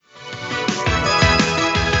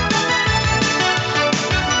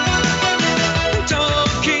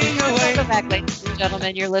back, ladies and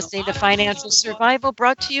gentlemen. You're listening to Financial Survival,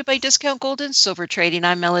 brought to you by Discount Gold and Silver Trading.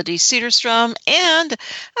 I'm Melody Cedarstrom, and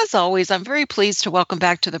as always, I'm very pleased to welcome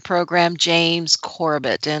back to the program James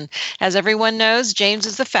Corbett. And as everyone knows, James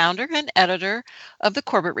is the founder and editor of the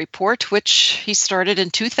Corbett Report, which he started in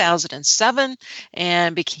 2007,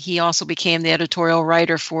 and he also became the editorial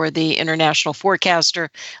writer for the International Forecaster,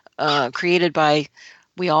 created by,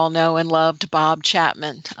 we all know and loved, Bob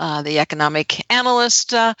Chapman, the economic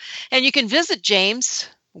analyst. And you can visit James'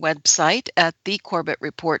 website at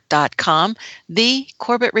thecorbettreport.com,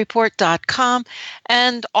 thecorbettreport.com.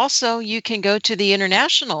 And also you can go to the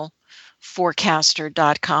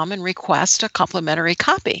internationalforecaster.com and request a complimentary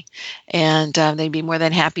copy. And they'd be more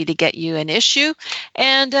than happy to get you an issue.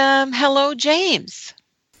 And hello, James.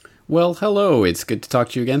 Well, hello. It's good to talk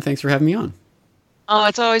to you again. Thanks for having me on. Oh,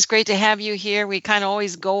 it's always great to have you here. We kind of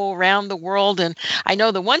always go around the world, and I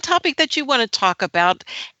know the one topic that you want to talk about,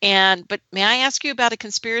 but may I ask you about a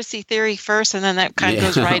conspiracy theory first, and then that kind of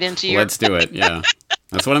goes right into your... Let's do it, yeah.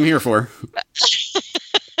 That's what I'm here for.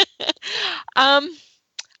 I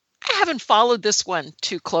haven't followed this one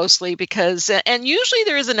too closely because, and usually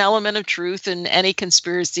there is an element of truth in any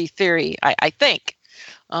conspiracy theory, I think.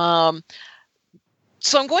 So I'm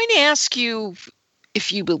going to ask you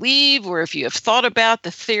if you believe or if you have thought about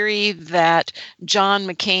the theory that John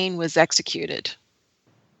McCain was executed.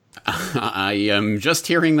 I am just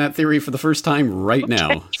hearing that theory for the first time right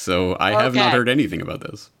now, so I have not heard anything about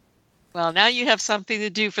this. Well, now you have something to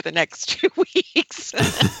do for the next 2 weeks.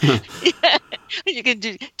 Yeah, you can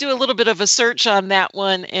do a little bit of a search on that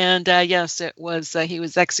one. And yes, it was he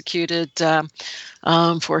was executed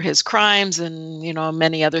for his crimes and,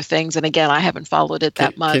 many other things. And again, I haven't followed it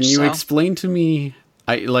that much. Can you explain to me?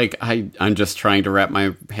 I'm just trying to wrap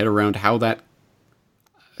my head around how that.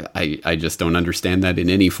 I just don't understand that in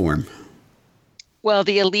any form. Well,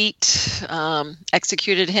 the elite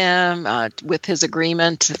executed him with his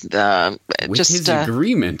agreement.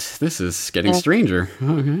 Agreement? This is getting stranger.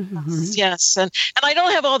 Okay. Yes, and I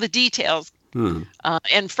don't have all the details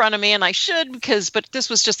in front of me, and I should, but this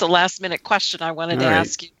was just a last-minute question I wanted to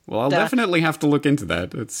ask you. Well, I'll definitely have to look into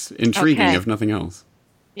that. It's intriguing, if nothing else.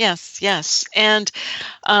 Yes. And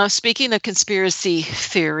speaking of conspiracy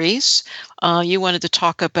theories, you wanted to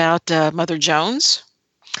talk about Mother Jones.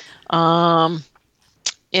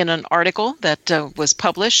 In an article that was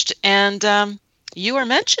published, and you are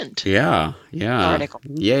mentioned. Yeah. Article.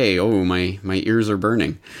 Yay! Oh, my ears are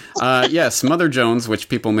burning. Yes, Mother Jones, which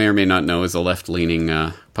people may or may not know, is a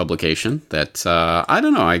left-leaning publication that I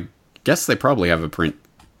don't know. I guess they probably have a print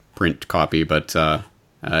copy, but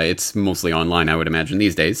it's mostly online, I would imagine,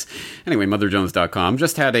 these days. Anyway, MotherJones.com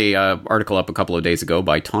just had a article up a couple of days ago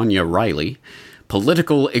by Tanya Riley.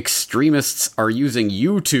 Political extremists are using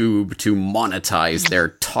YouTube to monetize their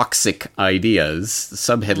toxic ideas. The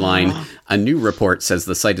subheadline, a new report says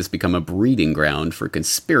the site has become a breeding ground for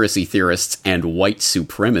conspiracy theorists and white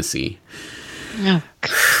supremacy. Oh,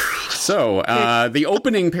 so, the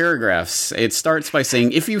opening paragraphs, it starts by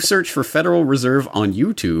saying, if you search for Federal Reserve on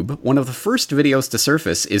YouTube, one of the first videos to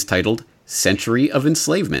surface is titled Century of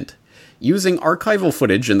Enslavement. Using archival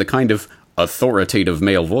footage in the kind of authoritative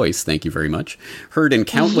male voice, thank you very much, heard in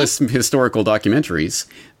countless historical documentaries,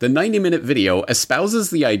 the 90-minute video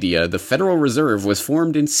espouses the idea the Federal Reserve was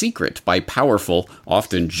formed in secret by powerful,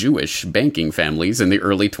 often Jewish, banking families in the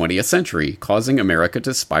early 20th century, causing America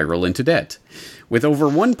to spiral into debt. With over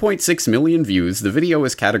 1.6 million views, the video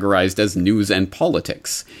is categorized as news and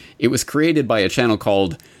politics. It was created by a channel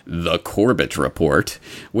called The Corbett Report,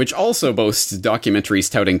 which also boasts documentaries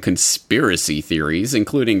touting conspiracy theories,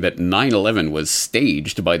 including that 9/11 was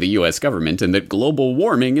staged by the U.S. government and that global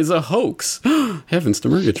warming is a hoax. Heavens to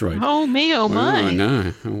Murgatroyd. Oh, me, oh, my. Oh,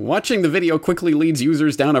 no. Watching the video quickly leads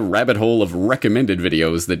users down a rabbit hole of recommended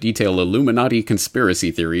videos that detail Illuminati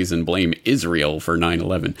conspiracy theories and blame Israel for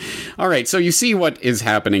 9/11. All right, so you see what is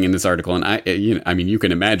happening in this article, and you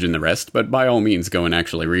can imagine the rest, but by all means go and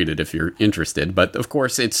actually read it if you're interested. But of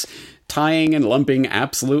course, it's tying and lumping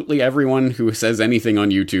absolutely everyone who says anything on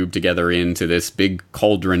YouTube together into this big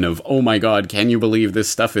cauldron of, oh my god, can you believe this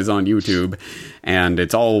stuff is on YouTube? And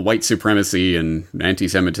it's all white supremacy and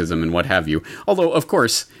anti-Semitism and what have you. Although, of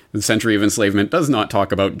course, the Century of Enslavement does not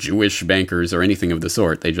talk about Jewish bankers or anything of the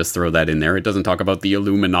sort. They just throw that in there. It doesn't talk about the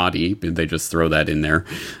Illuminati. They just throw that in there.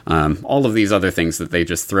 All of these other things that they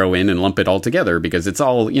just throw in and lump it all together because it's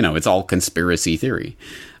all, it's all conspiracy theory.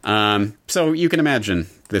 So you can imagine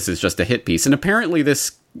this is just a hit piece. And apparently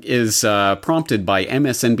this is prompted by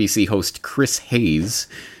MSNBC host Chris Hayes,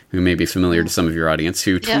 who may be familiar to some of your audience,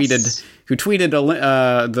 who tweeted Yes.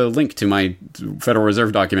 the link to my Federal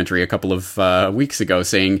Reserve documentary a couple of weeks ago,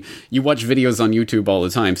 saying, you watch videos on YouTube all the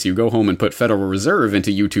time, so you go home and put Federal Reserve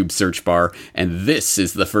into YouTube's search bar, and this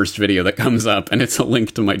is the first video that comes up, and it's a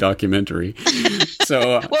link to my documentary.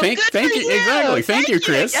 So thank you. Exactly. Thank you,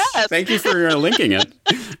 Chris. Yes. Thank you for linking it.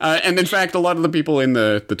 And in fact, a lot of the people in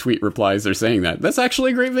the tweet replies are saying that. That's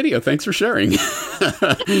actually a great video. Thanks for sharing.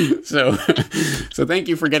 So thank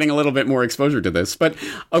you for getting a little bit more exposure to this. But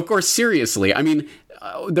of course, seriously, I mean,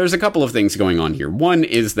 there's a couple of things going on here. One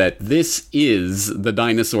is that this is the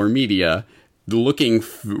dinosaur media looking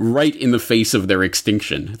right in the face of their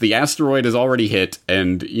extinction. The asteroid has already hit,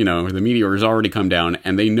 and, you know, the meteor has already come down,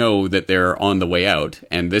 and they know that they're on the way out.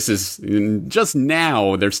 And this is just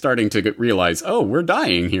now they're starting to realize, oh, we're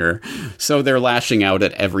dying here. So they're lashing out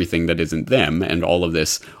at everything that isn't them, and all of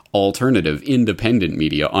this alternative, independent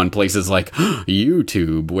media on places like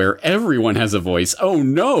YouTube, where everyone has a voice. Oh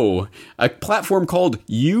no! A platform called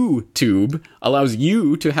YouTube allows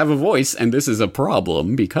you to have a voice, and this is a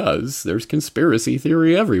problem because there's conspiracy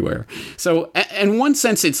theory everywhere. So, in one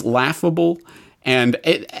sense, it's laughable, and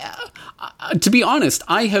to be honest,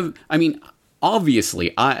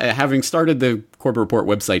 obviously, having started the Corbett Report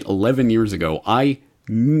website 11 years ago, I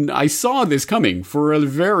saw this coming for a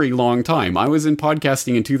very long time. I was in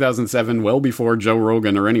podcasting in 2007, well before Joe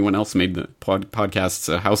Rogan or anyone else made the podcasts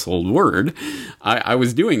a household word. I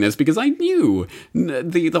was doing this because I knew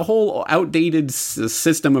the whole outdated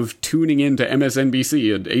system of tuning into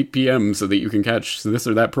MSNBC at 8 p.m. so that you can catch this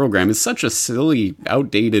or that program is such a silly,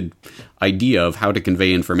 outdated idea of how to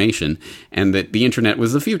convey information, and that the internet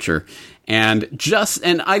was the future. And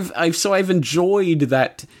I've enjoyed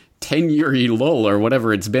that 10-year lull or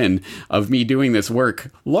whatever it's been of me doing this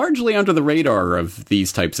work largely under the radar of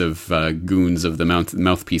these types of goons of the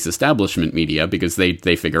mouthpiece establishment media, because they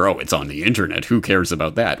figure, oh, it's on the internet, who cares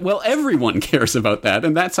about that? Well, everyone cares about that,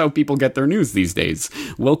 and that's how people get their news these days.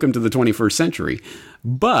 Welcome to the 21st century.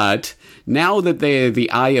 But now that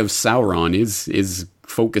the Eye of Sauron is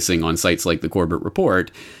focusing on sites like the Corbett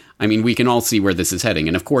Report, I mean, we can all see where this is heading.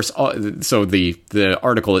 And of course, so the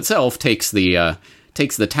article itself takes the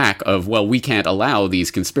tack of, well, we can't allow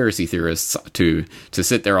these conspiracy theorists to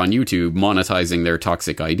sit there on YouTube monetizing their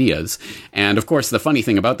toxic ideas. And of course, the funny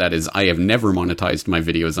thing about that is I have never monetized my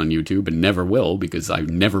videos on YouTube and never will, because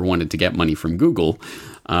I've never wanted to get money from Google.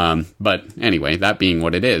 But anyway, that being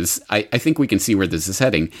what it is, I think we can see where this is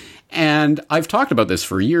heading. And I've talked about this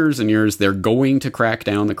for years and years. They're going to crack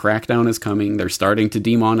down. The crackdown is coming. They're starting to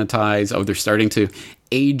demonetize. Oh, they're starting to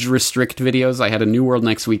age restrict videos. I had a New World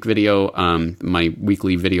Next Week video, my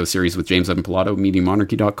weekly video series with James Evan Pilato,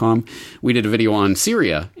 MediaMonarchy.com. We did a video on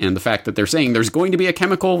Syria and the fact that they're saying there's going to be a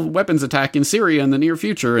chemical weapons attack in Syria in the near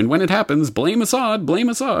future. And when it happens, blame Assad, blame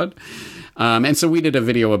Assad. And so we did a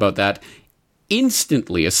video about that.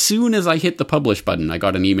 Instantly, as soon as I hit the publish button, I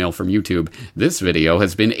got an email from YouTube. This video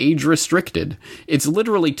has been age restricted. It's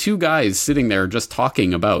literally two guys sitting there just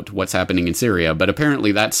talking about what's happening in Syria, but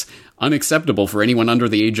apparently that's unacceptable for anyone under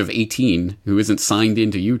the age of 18 who isn't signed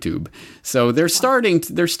into YouTube. So they're starting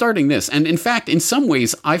this. And in fact, in some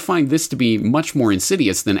ways, I find this to be much more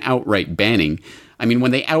insidious than outright banning. I mean,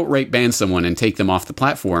 when they outright ban someone and take them off the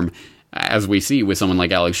platform, as we see with someone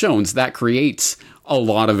like Alex Jones, that creates a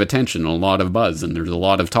lot of attention, a lot of buzz, and there's a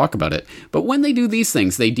lot of talk about it. But when they do these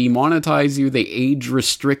things, they demonetize you, they age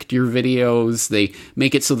restrict your videos, they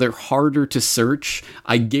make it so they're harder to search.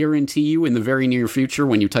 I guarantee you in the very near future,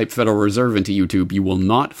 when you type Federal Reserve into YouTube, you will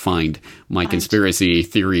not find my conspiracy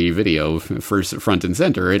theory video first, front and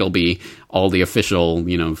center. It'll be all the official,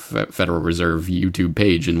 Federal Reserve YouTube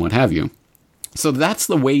page and what have you. So that's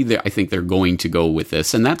the way that I think they're going to go with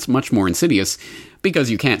this, and that's much more insidious,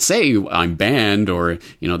 because you can't say I'm banned or,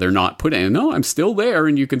 they're not putting, no, I'm still there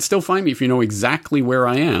and you can still find me if you know exactly where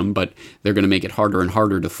I am, but they're going to make it harder and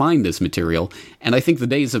harder to find this material. And I think the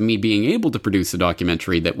days of me being able to produce a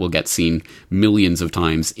documentary that will get seen millions of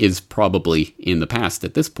times is probably in the past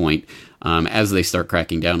at this point, as they start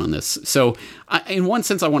cracking down on this. So in one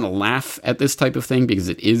sense, I want to laugh at this type of thing because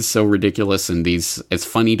it is so ridiculous, and it's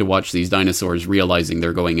funny to watch these dinosaurs realizing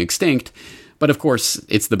they're going extinct. But of course,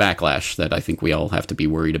 it's the backlash that I think we all have to be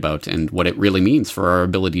worried about, and what it really means for our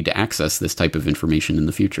ability to access this type of information in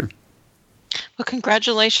the future. Well,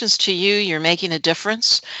 congratulations to you. You're making a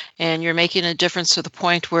difference, and you're making a difference to the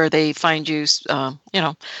point where they find you,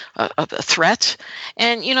 a threat.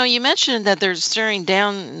 And, you mentioned that they're staring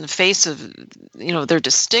down in the face of, their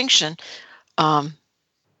distinction. Isn't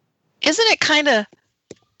it kind of,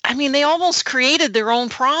 they almost created their own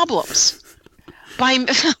problems by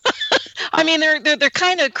I mean, they're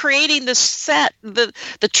kind of creating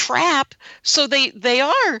the trap, so they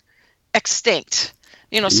are extinct.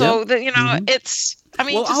 So it's. I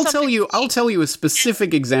mean, well, I'll tell you a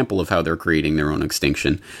specific example of how they're creating their own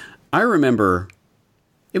extinction. I remember.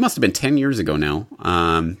 It must have been 10 years ago now,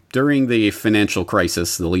 during the financial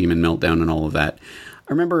crisis, the Lehman meltdown and all of that.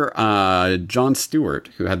 I remember Jon Stewart,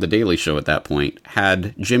 who had The Daily Show at that point,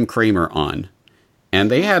 had Jim Cramer on. And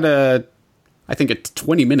they had a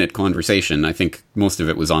 20-minute conversation. I think most of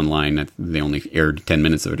it was online. They only aired 10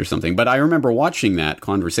 minutes of it or something. But I remember watching that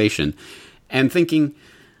conversation and thinking,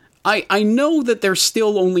 I know that they're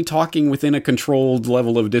still only talking within a controlled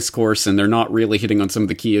level of discourse and they're not really hitting on some of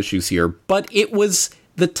the key issues here. But it was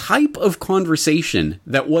the type of conversation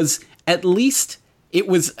that was, at least, it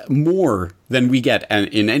was more than we get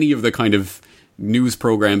in any of the kind of news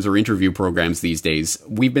programs or interview programs these days.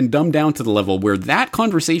 We've been dumbed down to the level where that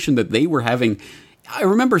conversation that they were having, I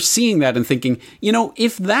remember seeing that and thinking,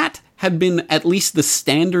 if that had been at least the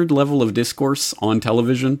standard level of discourse on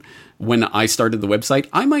television when I started the website,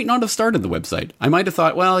 I might not have started the website. I might have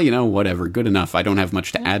thought, well, whatever, good enough. I don't have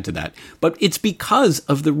much to add to that. But it's because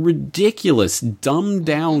of the ridiculous, dumbed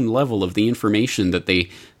down level of the information that they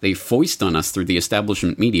foist on us through the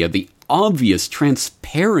establishment media. The obvious,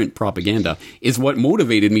 transparent propaganda is what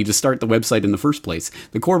motivated me to start the website in the first place.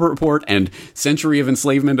 The Corbett Report and Century of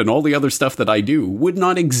Enslavement and all the other stuff that I do would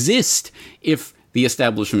not exist if the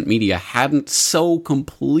establishment media hadn't so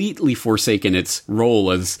completely forsaken its role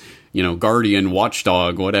as, guardian,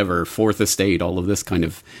 watchdog, whatever, fourth estate, all of this kind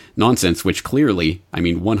of nonsense, which clearly,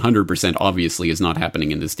 100% obviously is not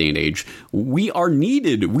happening in this day and age. We are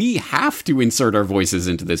needed. We have to insert our voices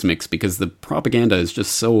into this mix because the propaganda is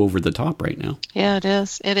just so over the top right now. Yeah, it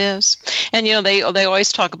is. It is. And, they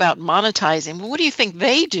always talk about monetizing. Well, what do you think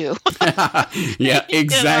they do? Yeah,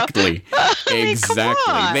 exactly.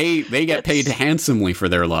 Exactly. They get paid handsomely for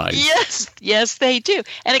their lives. Yes, they do.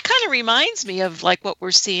 And it kind of reminds me of like what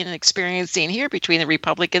we're seeing and experiencing here between the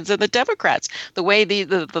Republicans and the Democrats. The way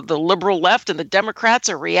the liberal left and the Democrats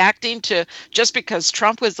are reacting to just because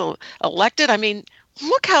Trump was elected.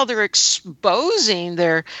 Look how they're exposing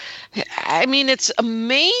it's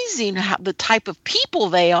amazing how the type of people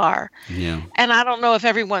they are. Yeah. And I don't know if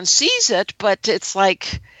everyone sees it, but it's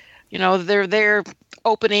like, they're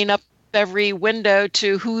opening up every window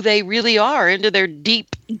to who they really are, into their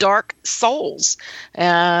deep, dark souls.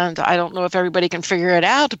 And I don't know if everybody can figure it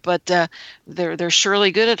out, but they're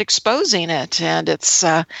surely good at exposing it. And it's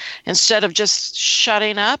instead of just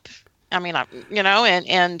shutting up, and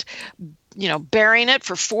bearing it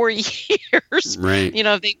for 4 years, right?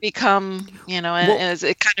 They become, and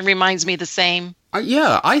it kind of reminds me the same.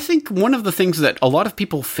 Yeah, I think one of the things that a lot of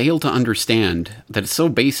people fail to understand that is so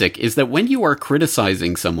basic is that when you are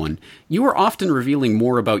criticizing someone, you are often revealing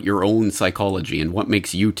more about your own psychology and what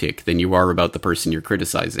makes you tick than you are about the person you're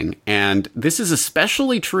criticizing. And this is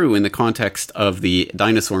especially true in the context of the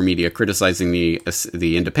dinosaur media criticizing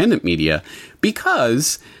the independent media,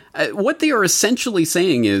 because what they are essentially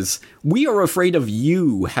saying is, we are afraid of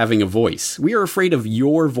you having a voice. We are afraid of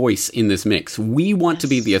your voice in this mix. We want to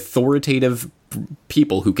be the authoritative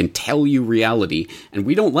people who can tell you reality, and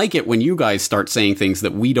we don't like it when you guys start saying things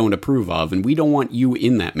that we don't approve of, and we don't want you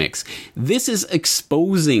in that mix. This is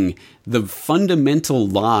exposing the fundamental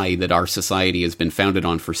lie that our society has been founded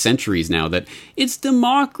on for centuries now, that it's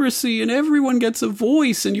democracy and everyone gets a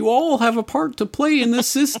voice and you all have a part to play in this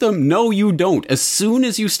system. No, you don't. As soon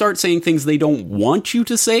as you start saying things they don't want you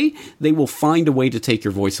to say, they will find a way to take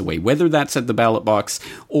your voice away, whether that's at the ballot box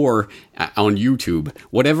or on YouTube,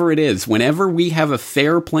 whatever it is. Whenever we have a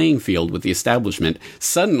fair playing field with the establishment,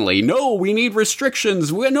 suddenly, no, we need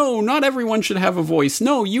restrictions. No, not everyone should have a voice.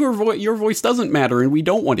 No, your voice doesn't matter, and we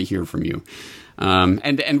don't want to hear from you.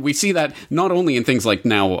 And we see that not only in things like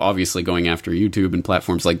now, obviously going after YouTube and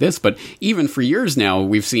platforms like this, but even for years now,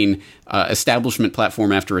 we've seen establishment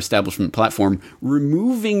platform after establishment platform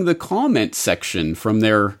removing the comment section from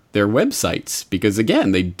their websites, because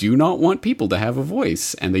again, they do not want people to have a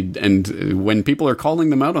voice, and when people are calling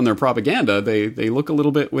them out on their propaganda, they look a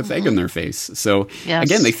little bit with egg in their face. So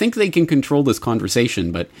again, they think they can control this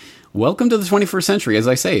conversation, but welcome to the 21st century. As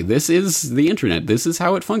I say, this is the internet. This is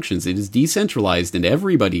how it functions. It is decentralized, and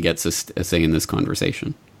everybody gets a say in this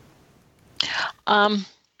conversation. I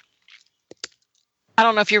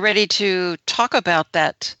don't know if you're ready to talk about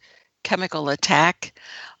that chemical attack.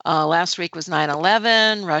 Last week was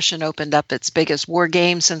 9/11. Russia opened up its biggest war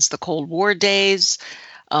game since the Cold War days.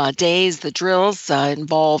 days. The drills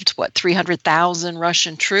involved, 300,000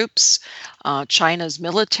 Russian troops. China's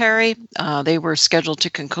military, they were scheduled to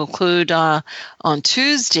conclude on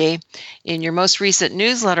Tuesday. In your most recent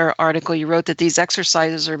newsletter article, you wrote that these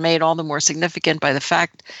exercises are made all the more significant by the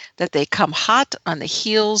fact that they come hot on the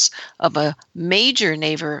heels of a major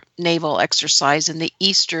naval exercise in the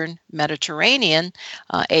Eastern Mediterranean,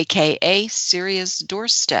 aka Syria's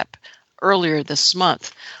doorstep, earlier this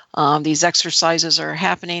month. These exercises are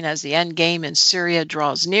happening as the end game in Syria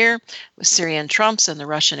draws near, with Syrian troops and the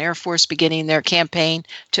Russian Air Force beginning their campaign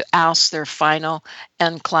to oust their final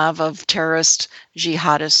enclave of terrorist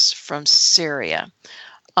jihadists from Syria.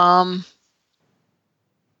 False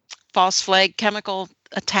flag chemical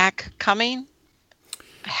attack coming?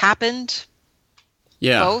 Happened?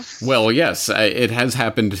 Yeah. Both? Well, yes, it has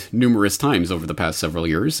happened numerous times over the past several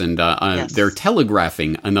years, and Yes. they're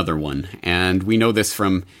telegraphing another one. And we know this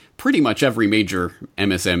from pretty much every major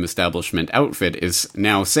MSM establishment outfit is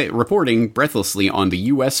now reporting breathlessly on the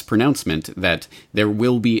U.S. pronouncement that there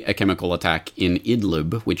will be a chemical attack in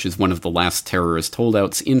Idlib, which is one of the last terrorist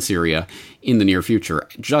holdouts in Syria, in the near future,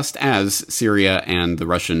 just as Syria and the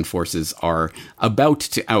Russian forces are about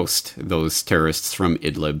to oust those terrorists from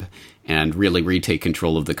Idlib and really retake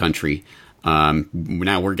control of the country.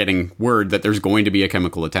 Now we're getting word that there's going to be a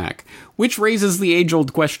chemical attack, which raises the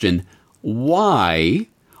age-old question, why,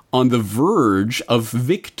 on the verge of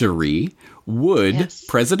victory, would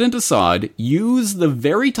President Assad use the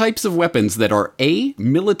very types of weapons that are A,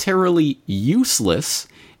 militarily useless,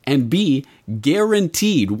 and B,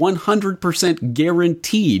 guaranteed, 100%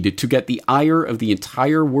 guaranteed to get the ire of the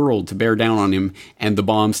entire world to bear down on him and the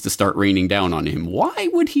bombs to start raining down on him? Why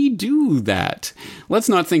would he do that? Let's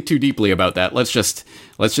not think too deeply about that. Let's just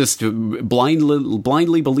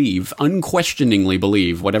blindly believe, unquestioningly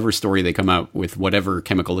believe whatever story they come out with, whatever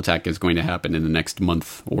chemical attack is going to happen in the next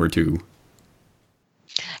month or two.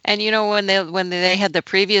 And when they had the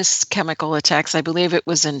previous chemical attacks, I believe it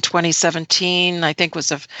was in 2017. I think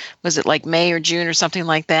was it like May or June or something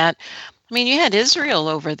like that. I mean, you had Israel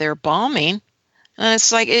over there bombing, and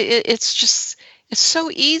it's like it's so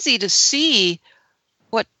easy to see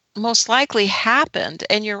what most likely happened.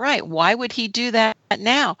 And you're right. Why would he do that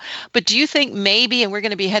now? But do you think maybe, and we're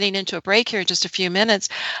going to be heading into a break here in just a few minutes,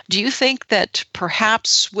 do you think that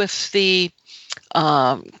perhaps with the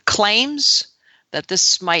claims that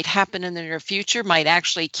this might happen in the near future might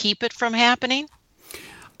actually keep it from happening?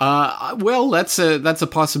 Well, that's a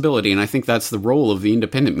possibility, and I think that's the role of the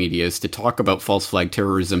independent media, is to talk about false flag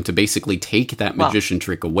terrorism, to basically take that magician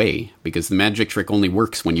trick away, because the magic trick only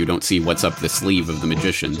works when you don't see what's up the sleeve of the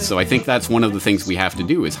magician. So I think that's one of the things we have to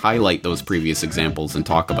do, is highlight those previous examples and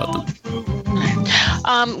talk about them.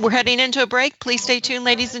 We're heading into a break. Please stay tuned,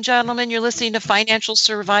 ladies and gentlemen. You're listening to Financial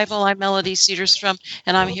Survival. I'm Melody Cedarstrom,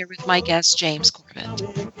 and I'm here with my guest, James Corbett.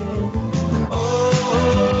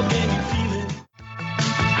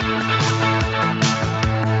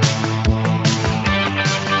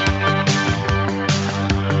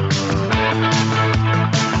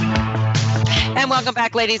 And welcome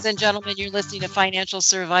back, ladies and gentlemen. You're listening to Financial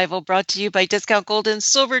Survival, brought to you by Discount Gold and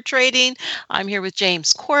Silver Trading. I'm here with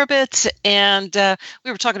James Corbett, and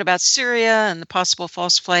we were talking about Syria and the possible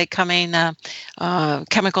false flag coming,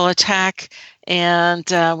 chemical attack, and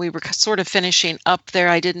we were sort of finishing up there.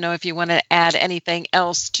 I didn't know if you want to add anything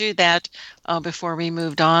else to that before we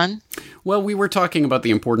moved on. Well, we were talking about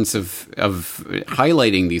the importance of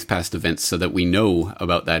highlighting these past events so that we know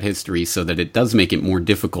about that history, so that it does make it more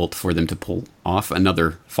difficult for them to pull off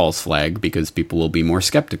another false flag, because people will be more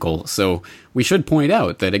skeptical. So we should point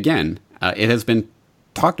out that, again, it has been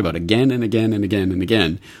talked about again and again and again and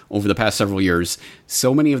again over the past several years.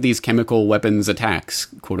 So many of these chemical weapons attacks,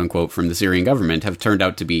 quote unquote, from the Syrian government have turned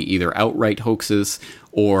out to be either outright hoaxes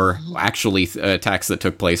or actually attacks that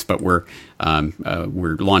took place but were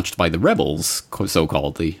launched by the rebels,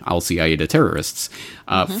 so-called the Al-Qaeda terrorists.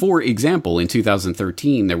 For example, in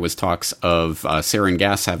 2013, there was talks of sarin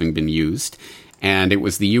gas having been used. And it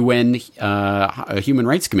was the UN Human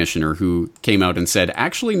Rights Commissioner who came out and said,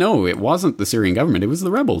 actually, no, it wasn't the Syrian government. It was the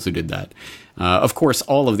rebels who did that. Of course,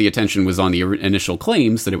 all of the attention was on the initial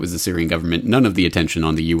claims that it was the Syrian government, none of the attention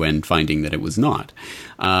on the UN finding that it was not.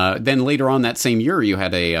 Then later on that same year, you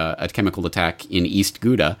had a chemical attack in East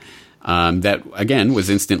Ghouta. That, again, was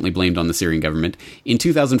instantly blamed on the Syrian government. In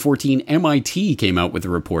 2014, MIT came out with a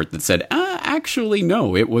report that said, actually,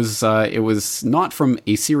 no, it was not from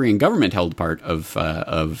a Syrian government-held part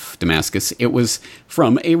of Damascus. It was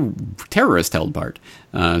from a terrorist-held part.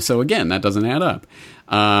 So, again, that doesn't add up.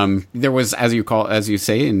 There was, as you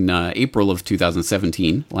say, in April of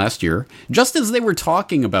 2017, last year, just as they were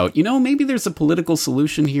talking about, maybe there's a political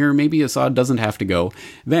solution here, maybe Assad doesn't have to go,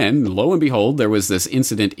 then, lo and behold, there was this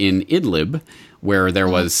incident in Idlib, where there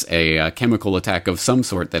was a chemical attack of some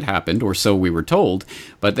sort that happened, or so we were told.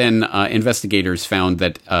 But then investigators found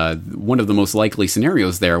that one of the most likely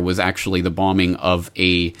scenarios there was actually the bombing of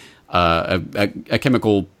a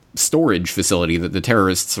chemical storage facility that the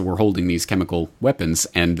terrorists were holding these chemical weapons,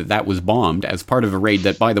 and that was bombed as part of a raid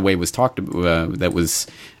that, by the way, was that was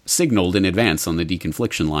signaled in advance on the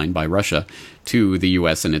deconfliction line by Russia to the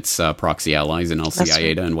U.S. and its proxy allies in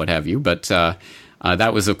Al-Qaeda and what have you. But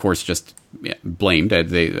that was, of course, just blamed.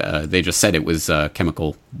 They just said it was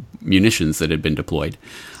chemical munitions that had been deployed.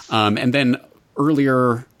 And then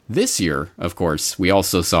earlier this year, of course, we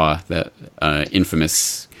also saw the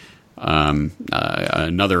infamous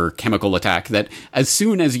another chemical attack that, as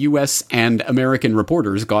soon as U.S. and American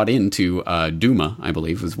reporters got into Duma, I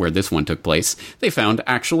believe was where this one took place, they found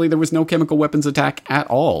actually there was no chemical weapons attack at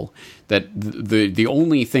all. That the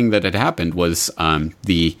only thing that had happened was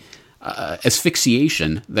the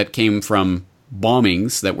asphyxiation that came from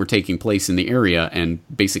bombings that were taking place in the area and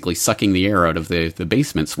basically sucking the air out of the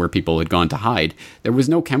basements where people had gone to hide. There was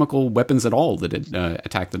no chemical weapons at all that had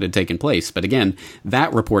attack that had taken place. But again,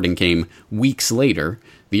 that reporting came weeks later.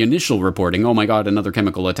 The initial reporting, oh my God, another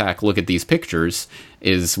chemical attack, look at these pictures,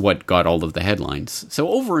 is what got all of the headlines. So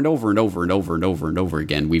over and over and over and over and over and over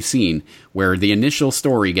again, we've seen where the initial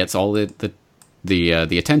story gets all the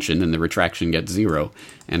attention and the retraction gets zero.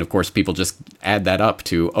 And of course, people just add that up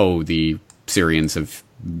to, the Syrians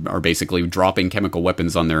are basically dropping chemical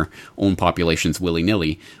weapons on their own populations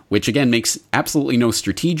willy-nilly, which again makes absolutely no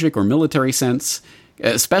strategic or military sense,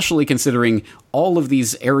 especially considering all of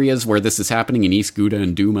these areas where this is happening in East Ghouta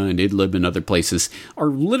and Duma and Idlib and other places are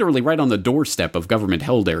literally right on the doorstep of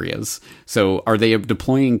government-held areas. So are they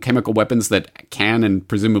deploying chemical weapons that can and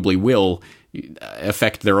presumably will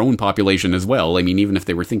affect their own population as well? I mean, even if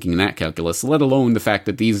they were thinking in that calculus, let alone the fact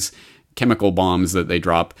that these chemical bombs that they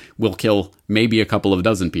drop will kill maybe a couple of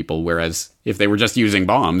dozen people, whereas if they were just using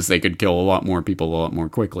bombs, they could kill a lot more people a lot more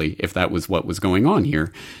quickly if that was what was going on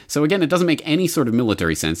here. So again, it doesn't make any sort of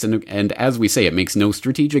military sense, and as we say, it makes no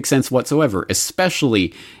strategic sense whatsoever,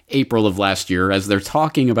 especially April of last year, as they're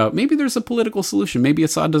talking about maybe there's a political solution, maybe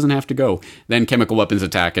Assad doesn't have to go, then chemical weapons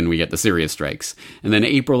attack and we get the Syria strikes. And then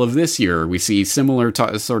April of this year, we see similar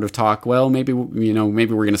sort of talk, well, maybe we're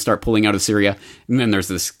going to start pulling out of Syria, and then there's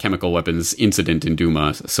this chemical weapons incident in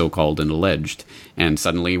Duma, so-called and alleged, and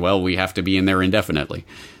suddenly, well, we have to be in there indefinitely.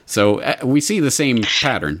 So we see the same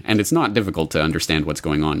pattern, and it's not difficult to understand what's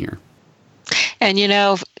going on here. And, in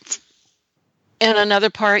another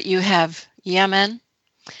part, you have Yemen,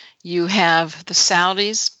 you have the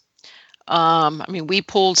Saudis. We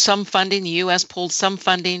pulled some funding, the U.S. pulled some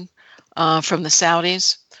funding from the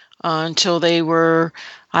Saudis until they were,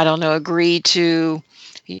 agreed to,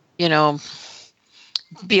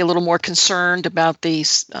 be a little more concerned about the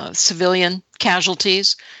civilian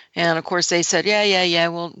casualties. And of course they said,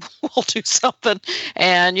 we'll do something.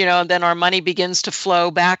 And, then our money begins to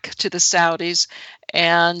flow back to the Saudis.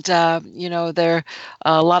 And, there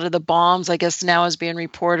a lot of the bombs, I guess now is being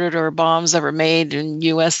reported, or bombs that were made in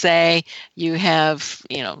USA. You have,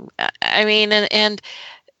 and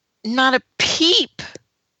not a peep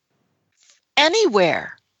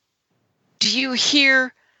anywhere do you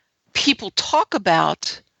hear people talk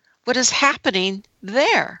about what is happening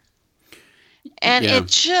there. And it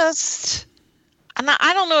just, and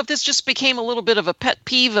I don't know if this just became a little bit of a pet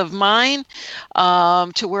peeve of mine,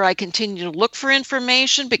 to where I continue to look for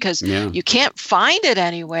information because you can't find it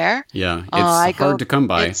anywhere. Yeah, it's hard to come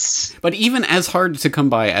by. But even as hard to come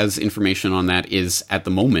by as information on that is at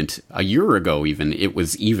the moment, a year ago even, it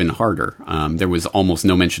was even harder. There was almost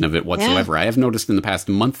no mention of it whatsoever. I have noticed in the past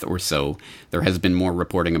month or so, there has been more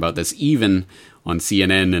reporting about this, even on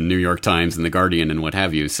CNN and New York Times and The Guardian and what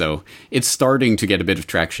have you. So it's starting to get a bit of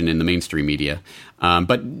traction in the mainstream media.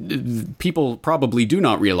 But people probably do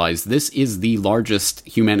not realize this is the largest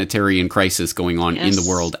humanitarian crisis going on in the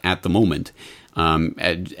world at the moment.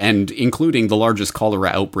 And including the largest cholera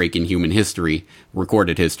outbreak in human history,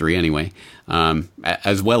 recorded history anyway,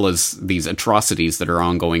 as well as these atrocities that are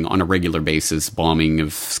ongoing on a regular basis, bombing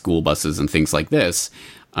of school buses and things like this.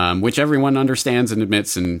 Which everyone understands and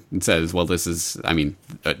admits and says, well, this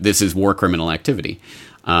is war criminal activity.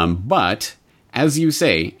 But as you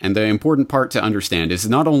say, and the important part to understand is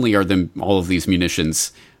not only are all of these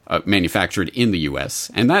munitions manufactured in the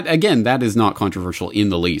U.S. And that, again, that is not controversial in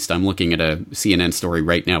the least. I'm looking at a CNN story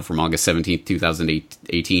right now from August 17th,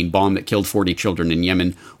 2018. Bomb that killed 40 children in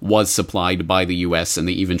Yemen was supplied by the U.S., and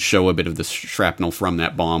they even show a bit of the shrapnel from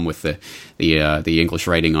that bomb with the English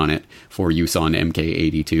writing on it for use on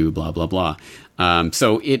MK-82, blah, blah, blah.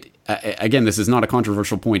 So again, this is not a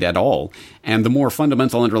controversial point at all. And the more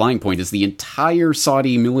fundamental underlying point is the entire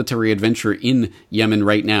Saudi military adventure in Yemen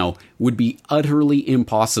right now would be utterly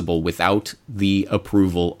impossible without the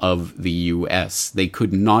approval of the U.S. They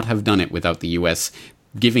could not have done it without the U.S.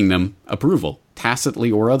 giving them approval, tacitly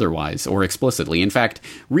or otherwise, or explicitly. In fact,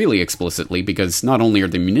 really explicitly, because not only are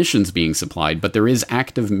the munitions being supplied, but there is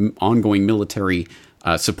active ongoing military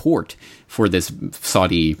support for this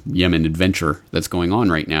Saudi-Yemen adventure that's going on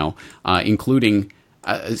right now, including,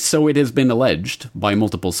 so it has been alleged by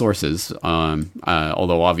multiple sources,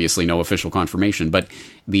 although obviously no official confirmation, but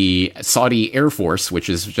the Saudi Air Force, which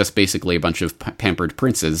is just basically a bunch of pampered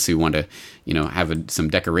princes who want to, have some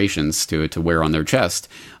decorations to wear on their chest,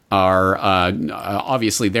 are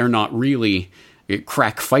obviously they're not really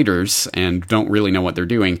crack fighters and don't really know what they're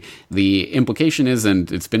doing. The implication is,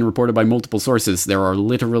 and it's been reported by multiple sources, there are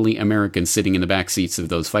literally Americans sitting in the back seats of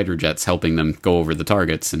those fighter jets helping them go over the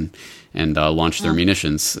targets and launch their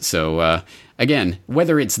munitions. So again,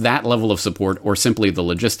 whether it's that level of support or simply the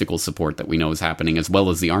logistical support that we know is happening, as well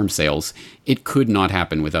as the arms sales, it could not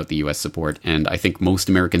happen without the U.S. support. And I think most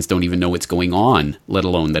Americans don't even know it's going on, let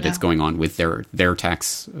alone that it's going on with their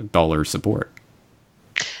tax dollar support.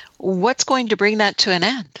 What's going to bring that to an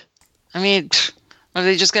end? I mean, are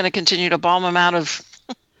they just going to continue to bomb them out of...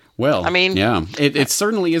 Well, yeah, it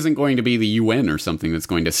certainly isn't going to be the UN or something that's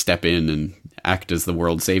going to step in and act as the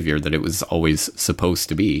world savior that it was always supposed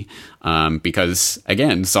to be. Because,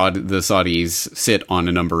 again, the Saudis sit on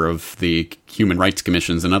a number of the human rights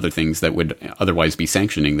commissions and other things that would otherwise be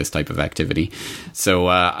sanctioning this type of activity. So,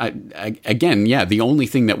 again, the only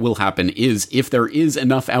thing that will happen is if there is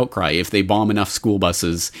enough outcry, if they bomb enough school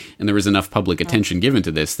buses and there is enough public attention given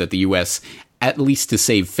to this, that the U.S., at least to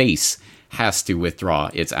save face, has to withdraw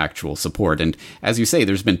its actual support. And as you say,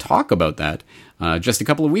 there's been talk about that. Just a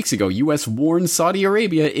couple of weeks ago, U.S. warned Saudi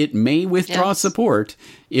Arabia it may withdraw support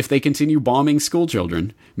if they continue bombing school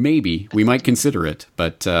children. Maybe. We might consider it.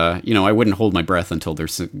 But, I wouldn't hold my breath until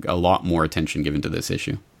there's a lot more attention given to this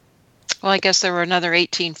issue. Well, I guess there were another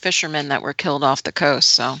 18 fishermen that were killed off the coast.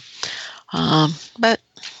 So, but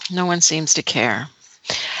no one seems to care.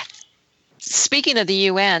 Speaking of the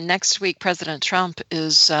UN, next week President Trump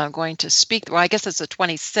is going to speak. Well, I guess it's the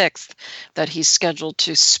 26th that he's scheduled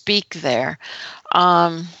to speak there.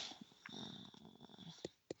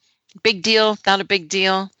 Big deal? Not a big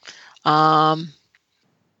deal? From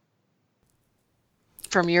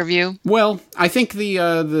your view? Well, I think the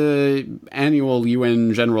annual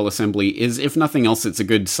UN General Assembly is, if nothing else, it's a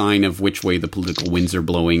good sign of which way the political winds are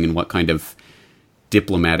blowing and what kind of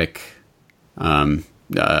diplomatic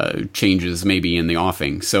changes maybe in the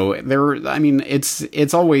offing. So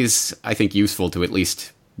it's always, I think, useful to at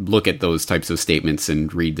least look at those types of statements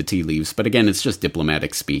and read the tea leaves. But again, it's just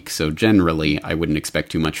diplomatic speak. So generally, I wouldn't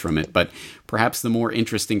expect too much from it. But perhaps the more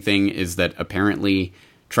interesting thing is that apparently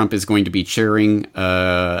Trump is going to be chairing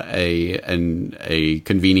a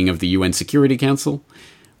convening of the UN Security Council,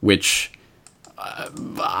 which...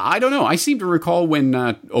 I don't know. I seem to recall when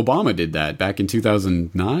Obama did that back in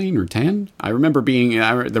 2009 or 10. I remember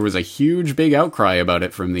there was a huge big outcry about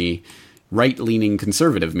it from the right-leaning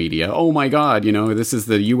conservative media. Oh my God, this is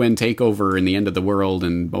the UN takeover and the end of the world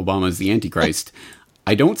and Obama's the Antichrist.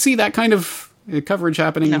 I don't see that kind of coverage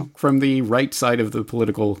happening from the right side of the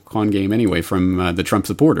political con game anyway, from the Trump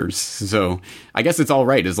supporters. So I guess it's all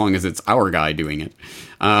right as long as it's our guy doing it.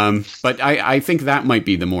 But I think that might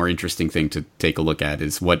be the more interesting thing to take a look at,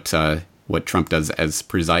 is what Trump does as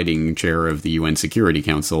presiding chair of the UN Security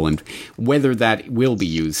Council and whether that will be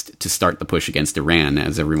used to start the push against Iran,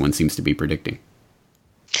 as everyone seems to be predicting.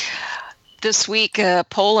 This week,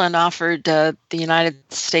 Poland offered the United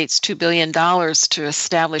States $2 billion to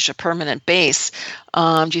establish a permanent base.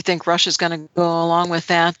 Do you think Russia's going to go along with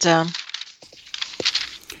that?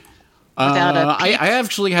 I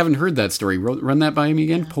actually haven't heard that story. Run that by me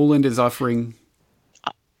again. Poland is offering...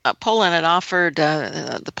 Poland had offered...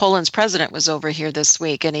 Poland's president was over here this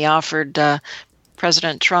week, and he offered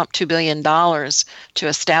President Trump $2 billion to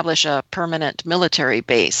establish a permanent military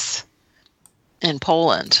base in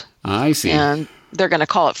Poland. I see. And they're going to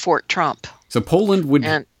call it Fort Trump. So Poland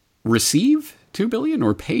would receive $2 billion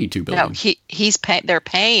or pay $2 billion? No, he's paying. They're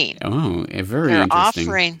paying. Oh, very they're interesting.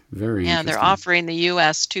 Offering, very yeah, interesting. they're offering the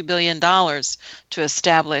U.S. $2 billion to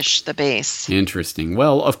establish the base. Interesting.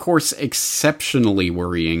 Well, of course, exceptionally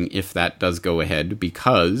worrying if that does go ahead,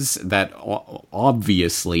 because that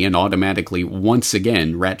obviously and automatically once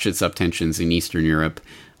again ratchets up tensions in Eastern Europe.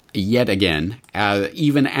 Yet again,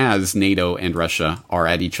 even as NATO and Russia are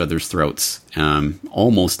at each other's throats,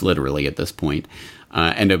 almost literally at this point,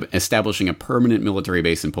 and establishing a permanent military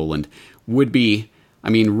base in Poland would be, I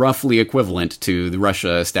mean, roughly equivalent to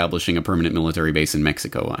Russia establishing a permanent military base in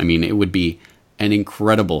Mexico. I mean, it would be an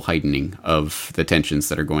incredible heightening of the tensions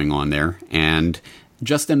that are going on there, and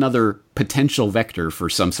just another potential vector for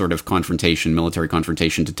some sort of confrontation, military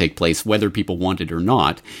confrontation to take place, whether people want it or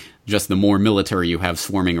not. Just the more military you have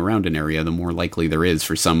swarming around an area, the more likely there is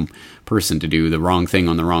for some person to do the wrong thing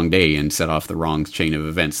on the wrong day and set off the wrong chain of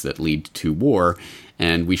events that lead to war.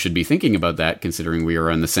 And we should be thinking about that, considering we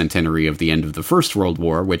are on the centenary of the end of the First World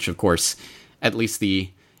War, which, of course, at least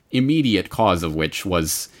the immediate cause of which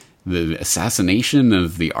was the assassination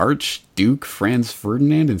of the Archduke Franz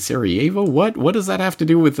Ferdinand in Sarajevo? What does that have to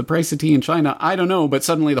do with the price of tea in China? I don't know, but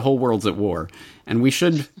suddenly the whole world's at war. And we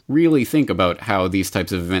should really think about how these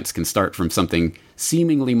types of events can start from something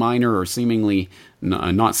seemingly minor or seemingly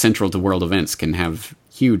not central to world events, can have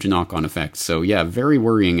huge knock-on effects. So yeah, very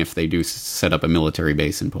worrying if they do set up a military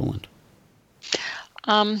base in Poland.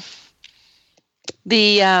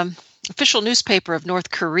 The official newspaper of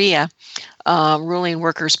North Korea, ruling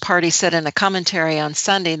Workers' Party, said in a commentary on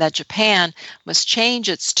Sunday that Japan must change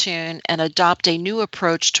its tune and adopt a new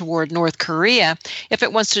approach toward North Korea if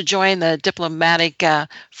it wants to join the diplomatic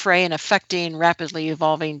fray in affecting rapidly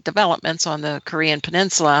evolving developments on the Korean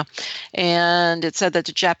peninsula. And it said that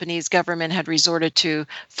the Japanese government had resorted to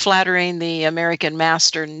flattering the American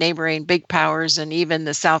master, neighboring big powers, and even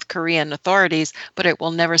the South Korean authorities, but it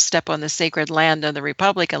will never step on the sacred land of the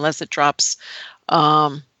Republic unless it drops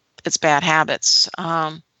its bad habits.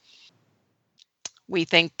 We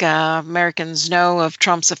think Americans know of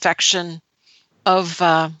Trump's affection of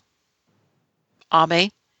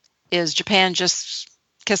Abe. Is Japan just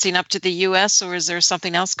kissing up to the U.S., or is there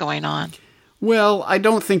something else going on? Well, I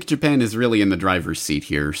don't think Japan is really in the driver's seat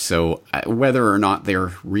here, so whether or not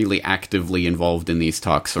they're really actively involved in these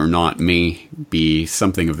talks or not may be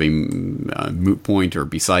something of a moot point or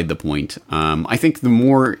beside the point. I think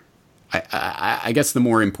I guess the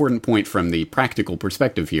more important point from the practical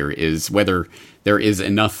perspective here is whether there is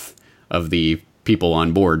enough of the people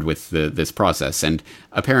on board with this process. And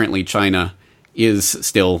apparently China is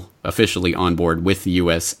still officially on board with the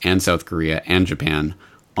US and South Korea and Japan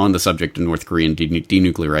on the subject of North Korean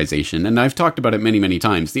denuclearization. And I've talked about it many, many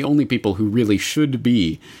times. The only people who really should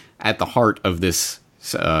be at the heart of this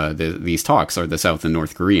these talks are the South and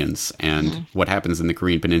North Koreans. And what happens in the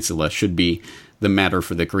Korean Peninsula should be the matter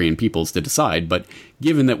for the Korean peoples to decide. But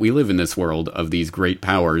given that we live in this world of these great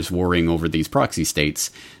powers warring over these proxy states,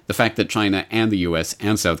 the fact that China and the US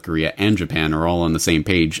and South Korea and Japan are all on the same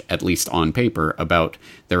page, at least on paper, about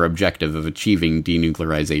their objective of achieving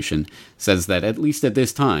denuclearization says that at least at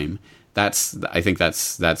this time, I think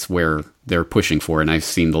that's where they're pushing for. And I've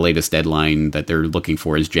seen the latest deadline that they're looking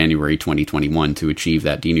for is January 2021 to achieve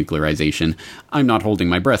that denuclearization. I'm not holding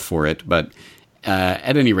my breath for it, but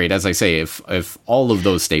at any rate, as I say, if all of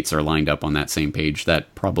those states are lined up on that same page,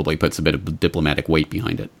 that probably puts a bit of diplomatic weight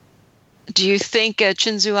behind it. Do you think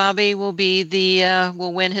Shinzo Abe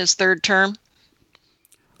will win his third term?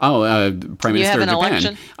 Oh, Prime Minister of Japan.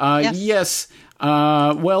 Election? Yes.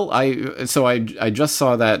 Well, I just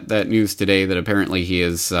saw that news today that apparently he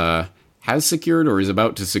has secured or is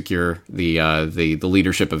about to secure the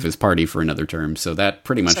leadership of his party for another term. So that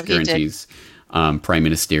pretty much guarantees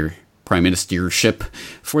prime ministership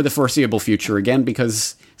for the foreseeable future again,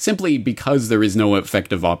 because there is no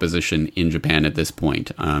effective opposition in Japan at this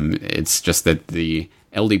point. It's just that the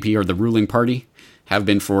LDP or the ruling party have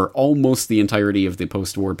been for almost the entirety of the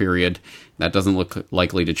post-war period. That doesn't look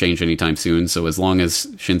likely to change anytime soon. So as long as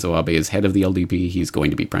Shinzo Abe is head of the LDP, he's going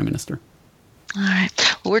to be prime minister. All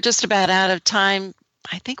right. Well, we're just about out of time.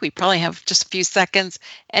 I think we probably have just a few seconds.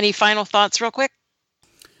 Any final thoughts real quick?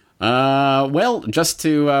 Well, just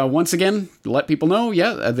to once again let people know,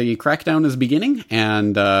 the crackdown is beginning,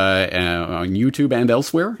 and on YouTube and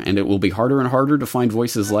elsewhere, and it will be harder and harder to find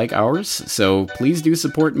voices like ours. So please do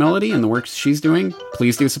support Melody and the work she's doing.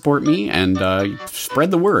 Please do support me and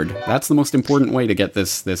spread the word. That's the most important way to get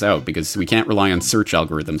this out, because we can't rely on search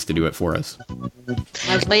algorithms to do it for us.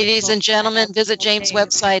 Ladies and gentlemen, visit James'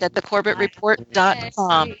 website at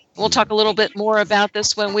thecorbettreport.com. We'll talk a little bit more about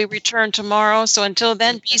this when we return tomorrow. So until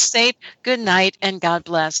then, be safe, good night, and God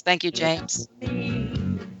bless. Thank you, James.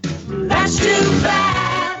 That's too bad.